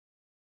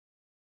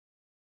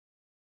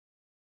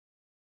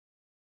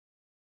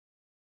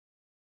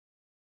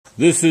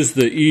This is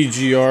the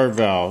EGR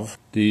valve.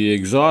 The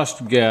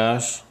exhaust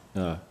gas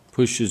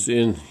pushes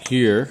in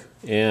here,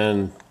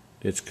 and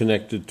it's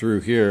connected through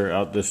here,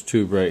 out this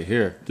tube right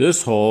here.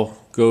 This hole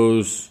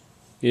goes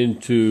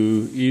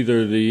into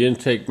either the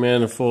intake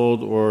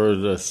manifold or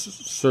the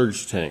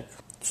surge tank.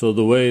 So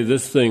the way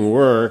this thing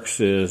works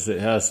is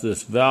it has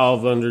this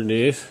valve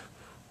underneath.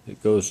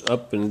 It goes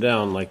up and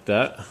down like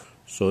that.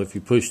 So if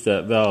you push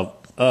that valve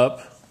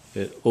up,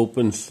 it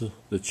opens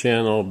the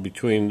channel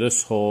between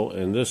this hole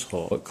and this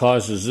hole. What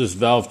causes this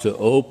valve to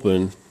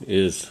open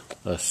is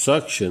a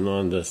suction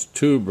on this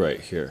tube right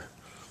here.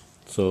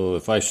 So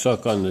if I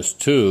suck on this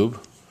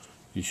tube,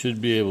 you should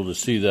be able to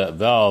see that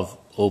valve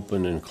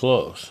open and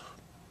close.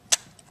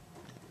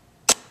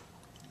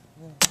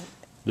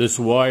 This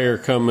wire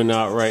coming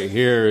out right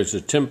here is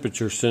a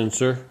temperature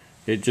sensor.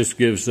 It just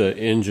gives the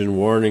engine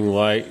warning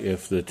light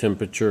if the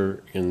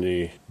temperature in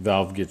the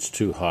valve gets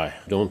too high.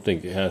 I don't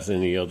think it has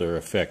any other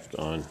effect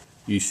on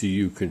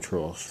ECU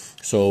controls.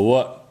 So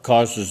what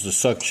causes the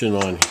suction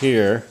on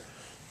here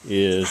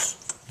is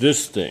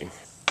this thing.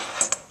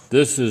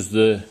 This is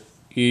the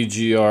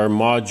EGR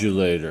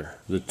Modulator.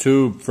 The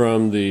tube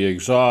from the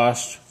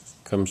exhaust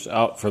comes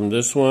out from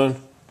this one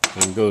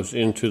and goes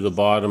into the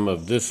bottom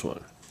of this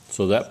one.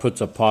 So that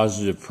puts a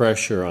positive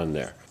pressure on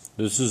there.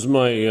 This is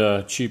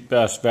my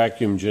cheap-ass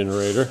vacuum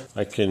generator.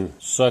 I can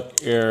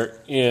suck air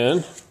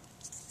in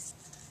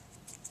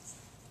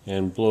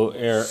and blow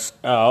air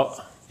out.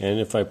 And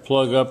if I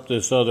plug up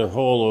this other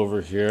hole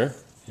over here,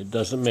 it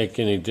doesn't make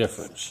any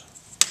difference.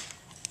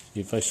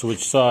 If I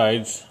switch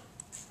sides,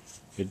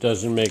 it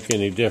doesn't make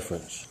any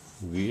difference.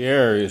 The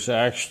air is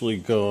actually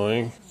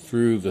going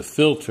through the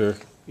filter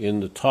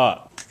in the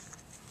top.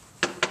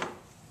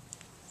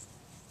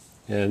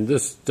 And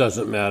this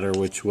doesn't matter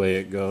which way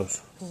it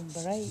goes.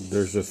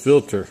 There's a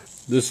filter.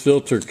 This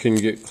filter can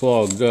get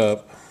clogged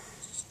up.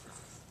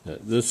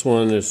 This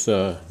one is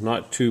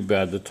not too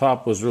bad. The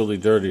top was really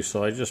dirty,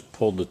 so I just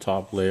pulled the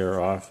top layer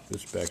off.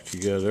 This back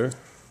together.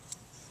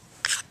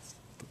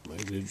 Put my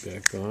lid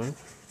back on.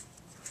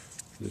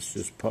 This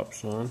just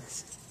pops on.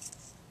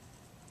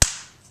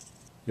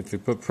 If you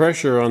put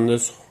pressure on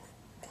this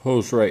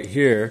hose right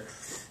here,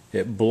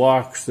 it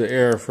blocks the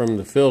air from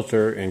the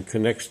filter and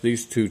connects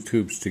these two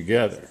tubes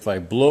together. If I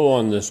blow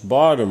on this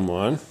bottom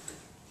one,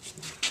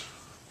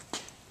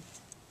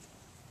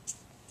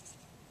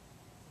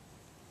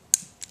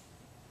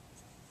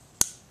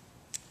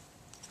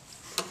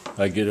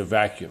 I get a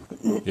vacuum.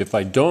 If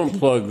I don't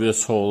plug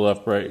this hole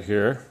up right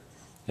here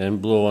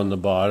and blow on the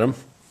bottom,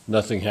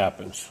 nothing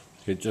happens.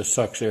 It just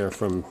sucks air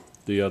from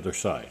the other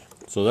side.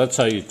 So that's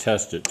how you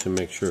test it to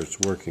make sure it's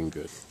working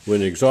good.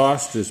 When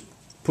exhaust is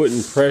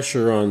putting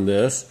pressure on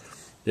this,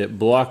 it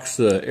blocks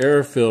the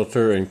air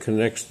filter and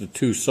connects the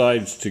two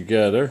sides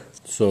together,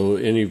 so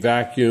any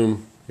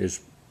vacuum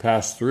is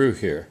passed through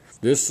here.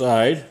 This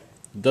side,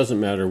 it doesn't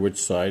matter which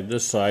side,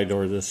 this side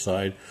or this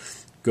side,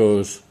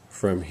 goes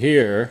from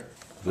here,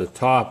 the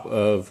top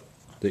of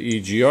the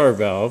EGR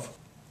valve.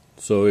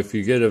 So if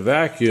you get a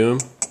vacuum,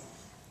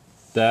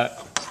 that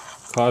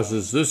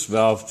causes this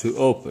valve to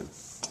open.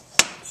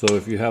 So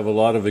if you have a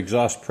lot of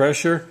exhaust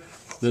pressure,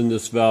 then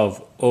this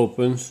valve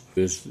opens.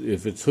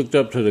 If it's hooked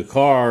up to the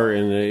car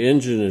and the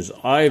engine is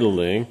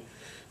idling,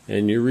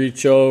 and you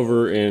reach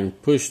over and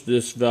push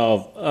this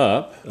valve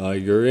up,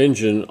 your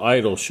engine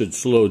idle should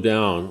slow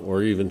down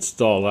or even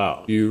stall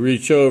out. You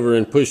reach over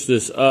and push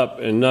this up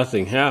and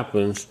nothing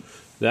happens,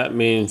 that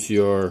means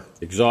your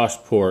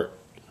exhaust port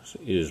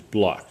is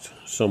blocked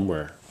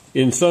somewhere.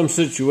 In some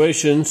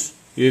situations,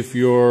 if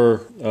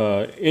your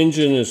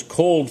engine is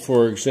cold,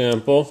 for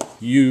example,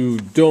 you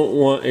don't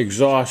want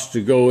exhaust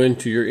to go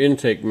into your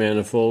intake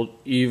manifold,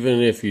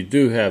 even if you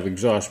do have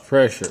exhaust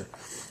pressure.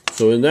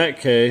 So in that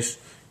case,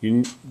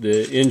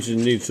 the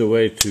engine needs a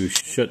way to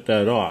shut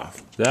that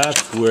off.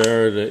 That's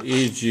where the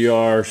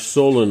EGR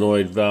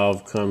Solenoid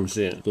valve comes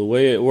in. The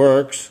way it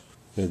works,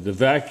 the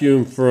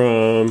vacuum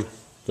from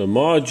the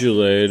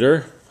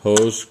modulator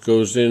hose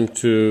goes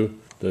into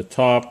the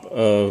top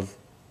of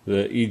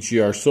the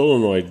EGR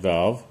solenoid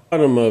valve.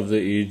 Bottom of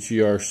the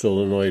EGR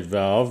solenoid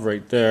valve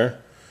right there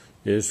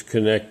is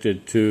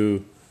connected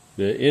to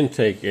the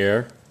intake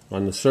air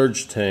on the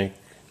surge tank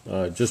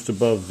just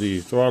above the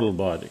throttle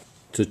body.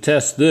 To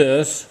test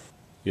this,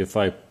 if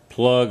I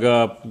plug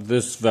up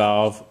this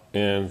valve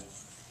and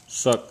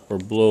suck or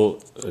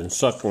blow and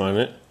suck on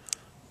it,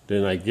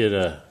 then I get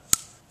a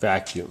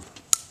vacuum.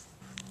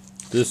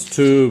 This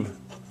tube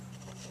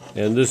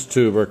and this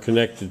tube are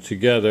connected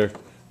together,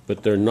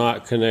 but they're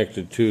not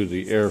connected to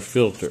the air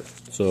filter.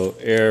 So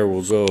air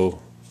will go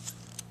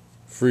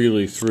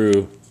freely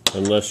through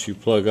unless you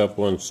plug up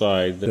one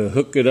side. Then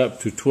hook it up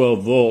to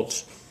 12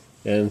 volts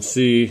and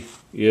see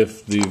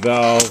if the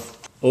valve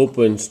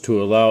opens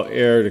to allow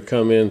air to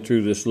come in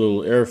through this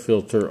little air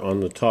filter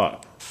on the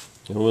top.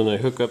 And when I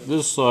hook up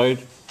this side,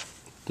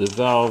 the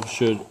valve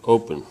should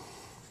open.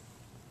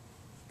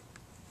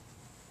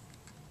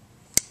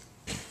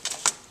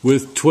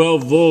 With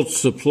 12 volts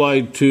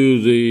supplied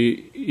to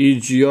the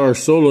EGR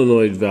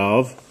solenoid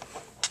valve,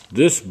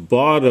 this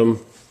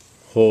bottom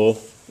hole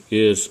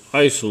is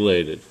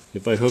isolated.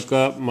 If I hook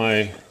up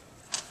my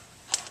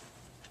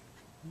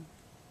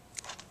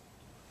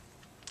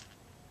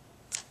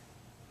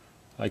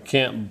I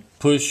can't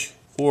push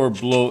or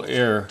blow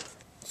air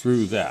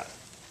through that.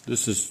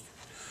 This is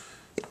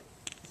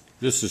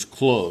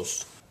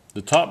closed.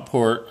 The top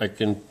port I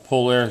can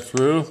pull air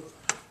through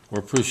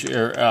or push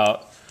air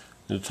out.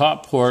 The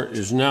top port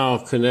is now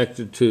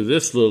connected to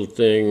this little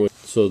thing,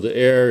 so the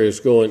air is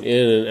going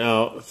in and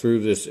out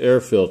through this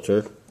air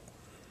filter,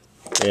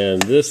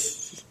 and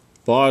this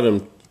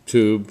bottom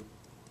tube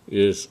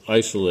is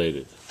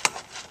isolated.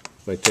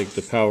 If I take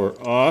the power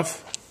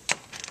off,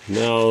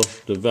 now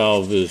the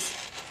valve is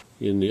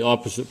in the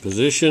opposite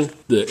position.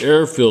 The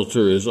air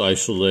filter is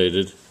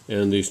isolated,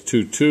 and these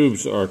two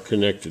tubes are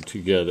connected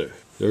together.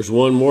 There's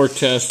one more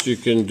test you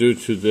can do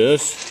to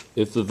this.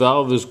 If the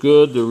valve is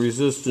good, the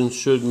resistance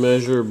should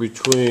measure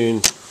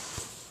between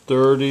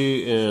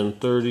 30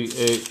 and 38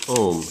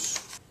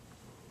 ohms.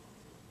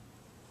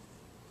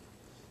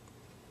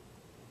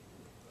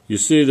 You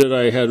see that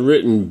I had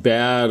written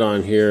bad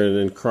on here and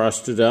then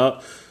crossed it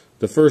out.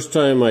 The first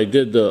time I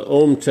did the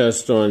ohm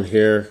test on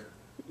here,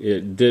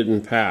 it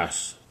didn't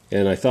pass,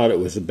 and I thought it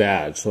was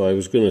bad, so I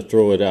was going to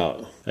throw it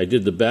out. I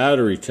did the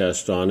battery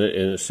test on it,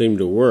 and it seemed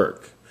to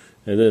work.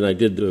 And then I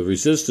did the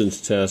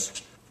resistance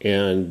test,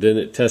 and then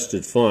it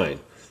tested fine.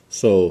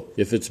 So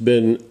if it's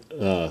been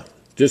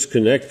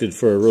disconnected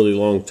for a really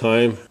long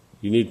time,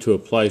 you need to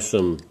apply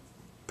some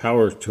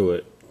power to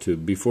it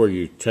before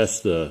you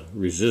test the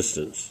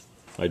resistance.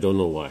 I don't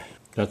know why.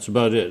 That's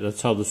about it.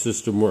 That's how the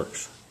system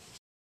works.